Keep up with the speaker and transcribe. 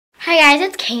Hi guys,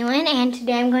 it's Kaylin, and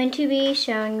today I'm going to be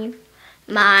showing you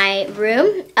my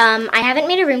room. I haven't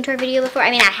made a room tour video before.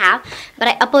 I mean, I have, but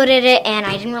I uploaded it and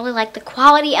I didn't really like the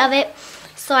quality of it,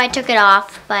 so I took it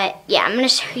off. But yeah, I'm going to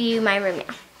show you my room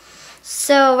now.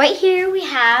 So right here we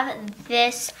have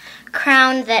this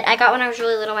crown that I got when I was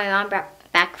really little. My mom brought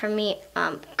back from me,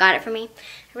 got it for me.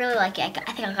 I really like it.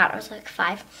 I think I got it when I was like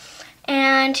 5.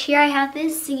 And here I have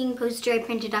this singing poster I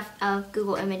printed off of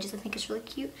Google Images. I think it's really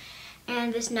cute.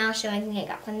 And this now showing me I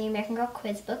got from the American Girl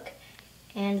quiz book.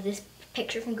 And this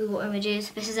picture from Google Images.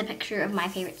 This is a picture of my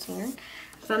favorite singer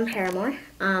from Paramore.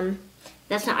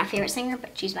 That's not my favorite singer,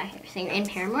 but she's my favorite singer in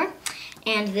Paramore.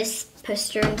 And this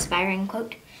poster inspiring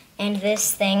quote. And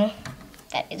this thing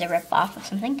that is a rip-off of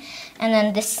something. And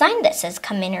then this sign that says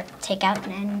come in or take out.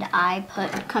 And I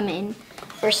put come in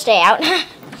or stay out.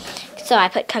 So I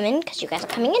put come in because you guys are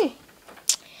coming in.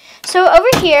 So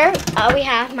over here we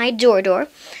have my door.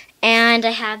 And I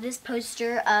have this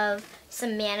poster of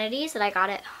some manatees that I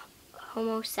got at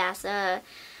Homosassa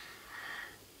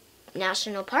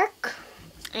National Park.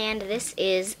 And this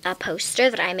is a poster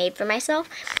that I made for myself.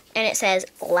 And it says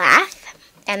laugh.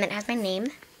 And then it has my name.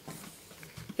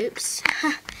 Oops.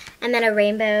 And then a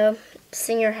rainbow,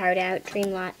 sing your heart out,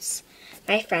 dream lots.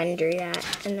 My friend drew that.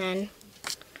 And then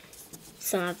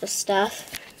some of the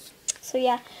stuff. So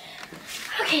yeah.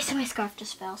 Okay, so my scarf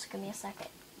just fell, so give me a second.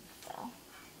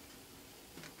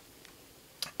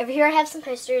 Over here I have some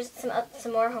posters,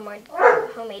 some more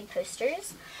homemade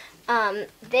posters.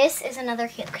 This is another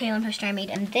Kaylin poster I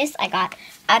made, and this I got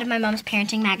out of my mom's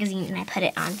parenting magazine, and I put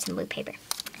it on some blue paper.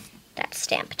 That's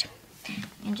stamped.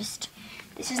 And just,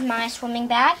 this is my swimming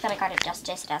bag that I got at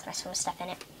Justice. It has my swim stuff in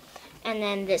it. And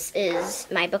then this is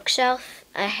my bookshelf.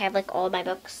 I have like all of my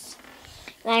books.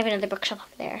 And I have another bookshelf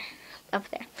up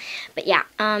there. But yeah,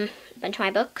 a bunch of my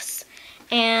books.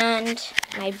 And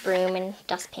my broom and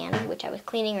dustpan, which I was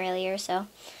cleaning earlier, so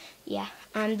yeah.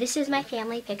 This is my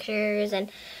family pictures and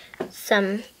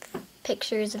some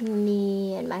pictures of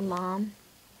me and my mom.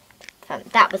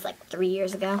 That was like 3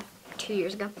 years ago, 2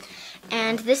 years ago.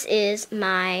 And this is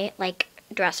my, like,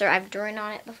 dresser. I've drawn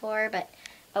on it before, but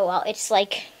oh well, it's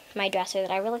like my dresser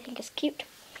that I really think is cute.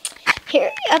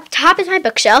 Here, up top is my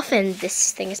bookshelf, and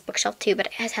this thing is bookshelf too, but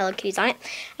it has Hello Kitties on it.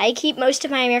 I keep most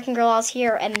of my American Girl dolls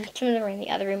here, and some of them are in the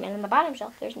other room, and on the bottom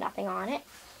shelf, there's nothing on it.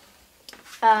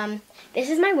 This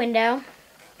is my window.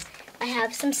 I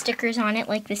have some stickers on it,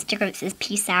 like this sticker that says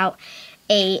peace out,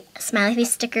 a smiley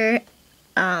face sticker,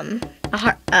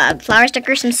 a flower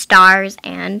sticker, some stars,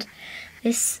 and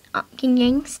this yin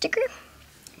yang sticker.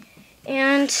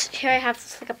 And here I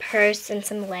have like a purse and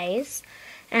some lace.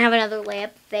 I have another lay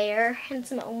up there and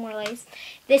some more lace.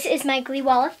 This is my Glee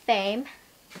Wall of Fame.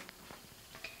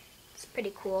 It's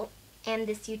pretty cool. And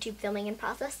this YouTube filming in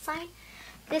process sign.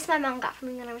 This my mom got for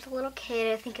me when I was a little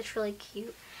kid. I think it's really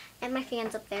cute. And my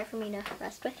fan's up there for me to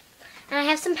rest with. And I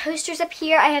have some posters up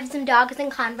here. I have some dogs in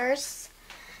Converse.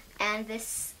 And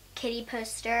this kitty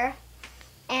poster.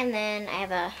 And then I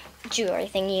have a jewelry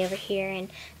thingy over here. And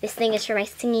this thing is for my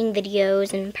singing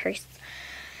videos and purse.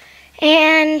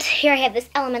 And here I have this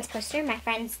Elements poster. My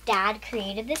friend's dad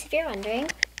created this, if you're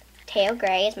wondering. Teo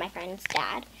Gray is my friend's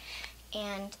dad.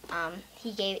 And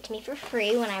he gave it to me for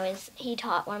free when he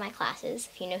taught one of my classes.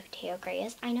 If you know who Teo Gray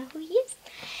is, I know who he is.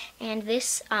 And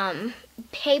this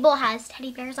table has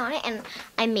teddy bears on it, and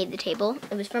I made the table.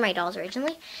 It was for my dolls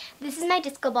originally. This is my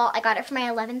disco ball. I got it for my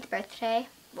 11th birthday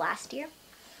last year.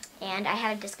 And I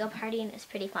had a disco party, and it was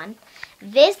pretty fun.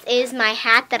 This is my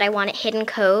hat that I won at Hidden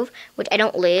Cove, which I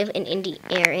don't live in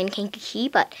Kankakee,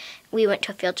 but we went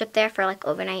to a field trip there for like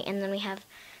overnight. And then we have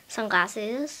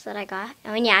sunglasses that I got.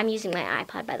 Oh, and yeah, I'm using my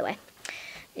iPod, by the way.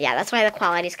 Yeah, that's why the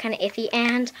quality is kind of iffy.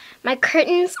 And my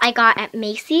curtains I got at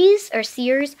Macy's or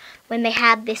Sears when they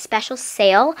had this special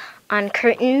sale on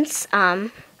curtains.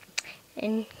 And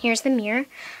here's the mirror.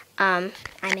 I'm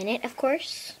in it, of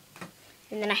course.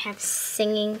 And then I have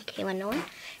singing Kaylin Nolan.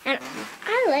 And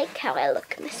I like how I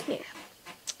look in this mirror.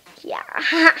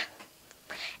 Yeah.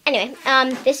 Anyway,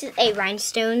 this is a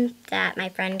rhinestone that my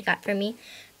friend got for me.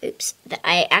 Oops. That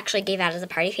I actually gave out as a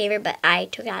party favor, but I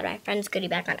took it out of my friend's goodie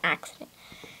bag on accident.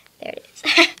 There it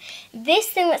is. This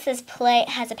thing that says play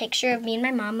has a picture of me and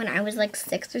my mom when I was like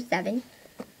 6 or 7.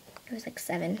 I was like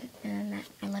 7. And that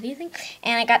I love you thing.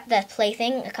 And I got the play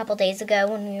thing a couple days ago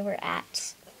when we were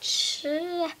at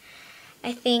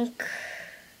I think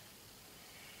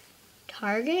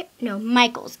Target? No,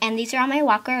 Michael's. And these are all my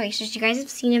Walker erasers. You guys have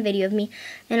seen a video of me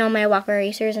and all my Walker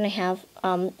erasers, and I have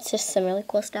just some really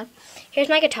cool stuff. Here's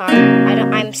my guitar.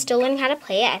 I'm still learning how to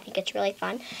play it. I think it's really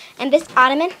fun. And this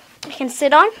ottoman I can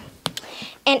sit on.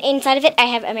 And inside of it, I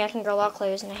have American Girl doll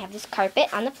clothes, and I have this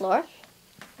carpet on the floor.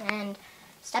 And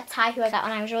Steps High, who I got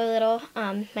when I was really little,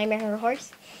 my American Girl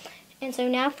horse. And so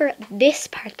now for this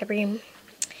part of the room.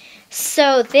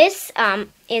 So this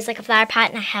is like a flower pot,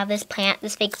 and I have this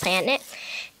fake plant in it.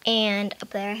 And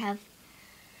up there I have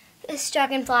this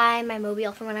dragonfly, my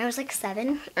mobile from when I was like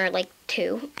 7 or like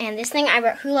 2. And this thing I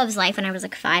wrote Who Loves Life when I was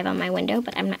like 5 on my window,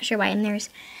 but I'm not sure why. And there's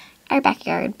our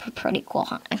backyard. Pretty cool,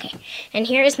 huh? Okay. And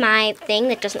here is my thing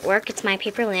that doesn't work. It's my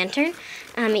paper lantern.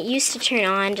 It used to turn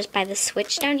on just by the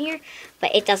switch down here,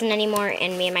 but it doesn't anymore,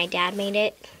 and me and my dad made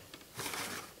it.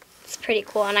 It's pretty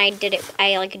cool, and I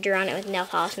like drew on it with nail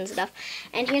polish and stuff.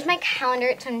 And here's my calendar.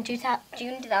 It's from June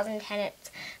 2010.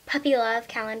 It's Puppy Love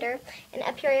calendar. And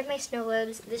up here I have my snow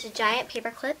globes. This is a giant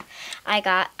paper clip. I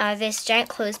got this giant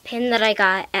clothespin that I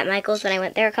got at Michael's when I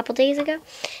went there a couple days ago.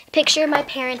 A picture of my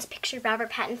parents, a picture of Robert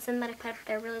Pattinson that I put up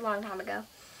there a really long time ago.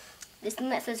 This thing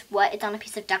that says what, it's on a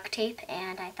piece of duct tape,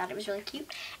 and I thought it was really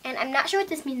cute. And I'm not sure what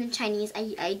this means in Chinese.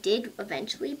 I did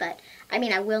eventually, but I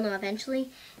mean I will know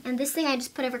eventually. And this thing I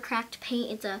just put over cracked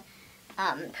paint. It's a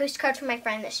postcard from my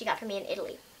friend that she got for me in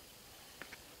Italy.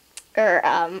 Or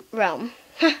Rome.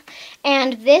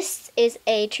 And this is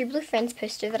a True Blue Friends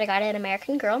poster that I got at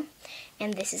American Girl.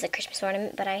 And this is a Christmas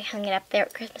ornament, but I hung it up there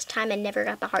at Christmas time and never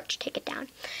got the heart to take it down.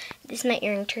 This is my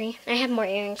earring tree. I have more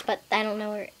earrings, but I don't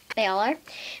know where they all are.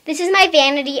 This is my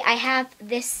vanity. I have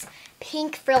this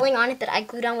pink frilling on it that I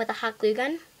glued on with a hot glue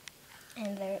gun.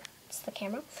 And there's the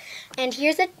camera. And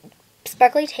here's a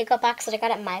sparkly takeout box that I got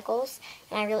at Michael's.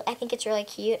 And I think it's really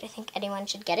cute. I think anyone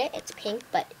should get it. It's pink,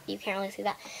 but you can't really see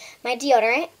that. My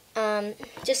deodorant.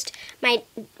 Just my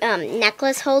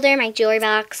necklace holder, my jewelry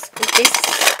box. This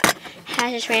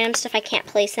has just random stuff I can't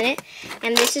place in it.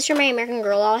 And this is for my American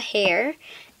Girl doll hair.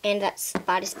 And that's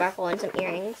body sparkle and some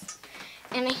earrings.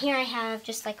 And here I have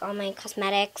just like all my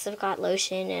cosmetics. I've got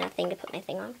lotion and a thing to put my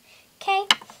thing on. Okay.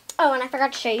 Oh, and I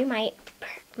forgot to show you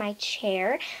my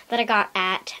chair that I got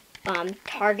at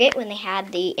Target when they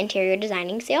had the interior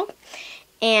designing sale.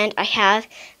 And I have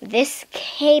this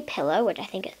K pillow, which I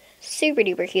think is super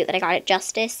duper cute, that I got at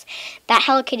Justice. That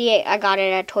Hello Kitty I got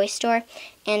at a toy store.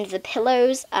 And the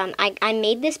pillows, I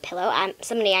made this pillow.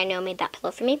 Somebody I know made that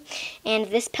pillow for me. And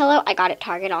this pillow I got at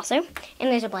Target also.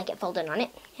 And there's a blanket folded on it.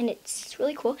 And it's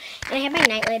really cool. And I have my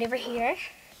nightlight over here.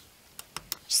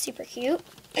 Super cute.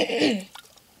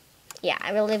 Yeah,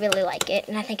 I really, really like it.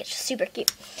 And I think it's super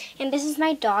cute. And this is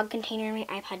my dog container in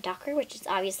my iPod Docker, which is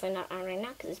obviously not on right now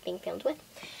because it's being filmed with.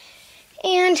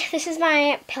 And this is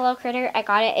my pillow critter. I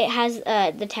got it. It has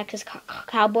the Texas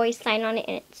Cowboys sign on it,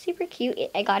 and it's super cute.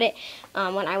 I got it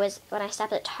when I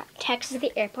stopped at Texas at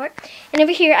the airport. And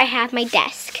over here I have my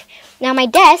desk. Now my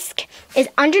desk is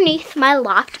underneath my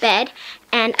loft bed,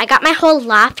 and I got my whole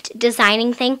loft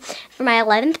designing thing for my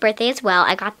 11th birthday as well.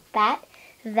 I got that,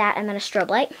 and then a strobe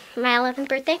light for my 11th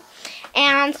birthday.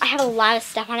 And I have a lot of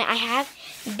stuff on it. I have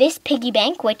this piggy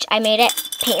bank, which I made at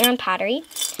Paint Your Own Pottery,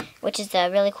 which is a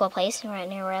really cool place right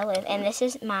near where I live. And this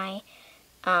is my,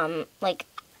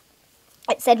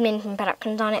 it said Minton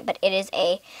Productions on it, but it is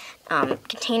a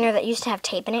container that used to have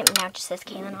tape in it, and now it just says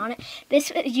Kaylin on it.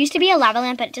 This used to be a lava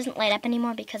lamp, but it doesn't light up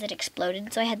anymore because it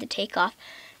exploded, so I had to take off,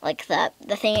 like, the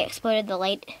thing exploded, the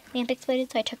light lamp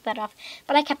exploded, so I took that off.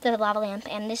 But I kept the lava lamp,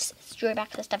 and this drawer back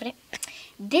to the stuff in it.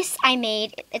 This I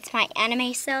made, it's my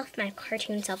anime self, my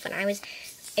cartoon self, when it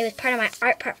was part of my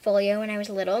art portfolio when I was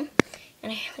little,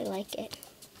 and I really like it.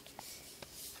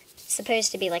 It's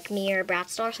supposed to be like me or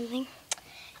Bratz doll or something.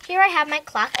 Here I have my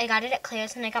clock. I got it at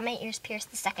Claire's when I got my ears pierced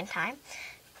the second time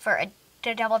for a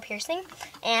double piercing,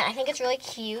 and I think it's really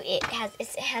cute. It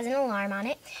has an alarm on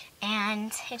it,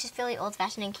 and it's just really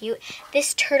old-fashioned and cute.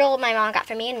 This turtle my mom got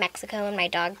for me in Mexico, and my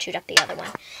dog chewed up the other one.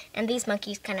 And these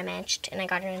monkeys kind of matched, and I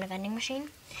got it in a vending machine.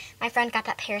 My friend got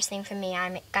that piercing for me.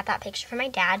 I got that picture for my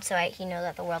dad, so he knows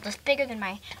that the world is bigger than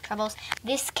my troubles.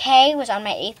 This K was on my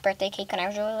 8th birthday cake when I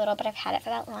was really little, but I've had it for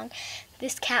that long.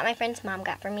 This cat my friend's mom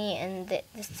got for me, and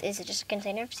this is just a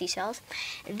container of seashells.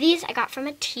 These I got from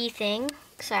a tea thing.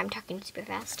 Sorry, I'm talking super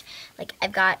fast. Like,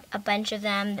 I've got a bunch of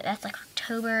them. That's like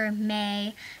October,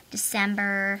 May,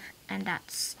 December, and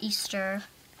that's Easter,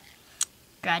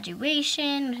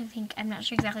 graduation. I'm not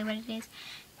sure exactly what it is.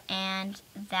 And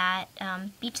that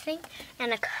beach thing,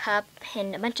 and a cup,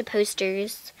 and a bunch of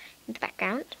posters in the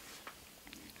background.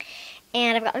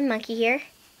 And I've got my monkey here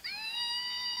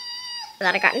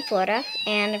that I got in Florida,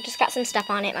 and I've just got some stuff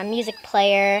on it, my music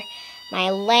player, my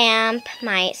lamp,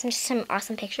 some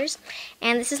awesome pictures.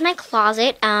 And this is my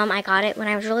closet. I got it when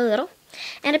I was really little,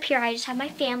 And up here I just have my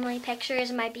family pictures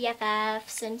and my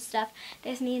BFFs and stuff.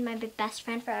 There's me and my best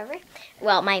friend forever.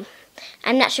 Well,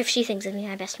 I'm not sure if she thinks of me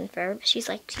my best friend forever, but she's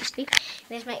like, she used to be.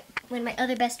 There's one of my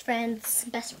other best friends.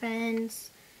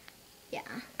 Yeah,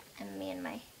 and me and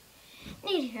my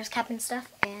New Year's cap and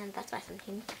stuff, and that's my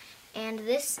 17. And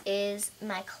this is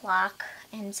my clock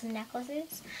and some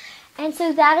necklaces. And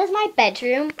so that is my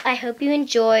bedroom. I hope you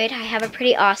enjoyed. I have a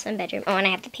pretty awesome bedroom. Oh, and I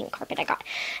have the pink carpet I got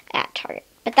at Target.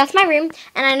 But that's my room,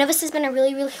 and I know this has been a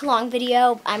really, really long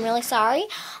video. I'm really sorry,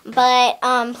 but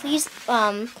please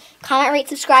comment, rate,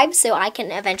 subscribe so I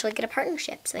can eventually get a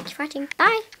partnership. So thank you for watching.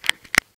 Bye!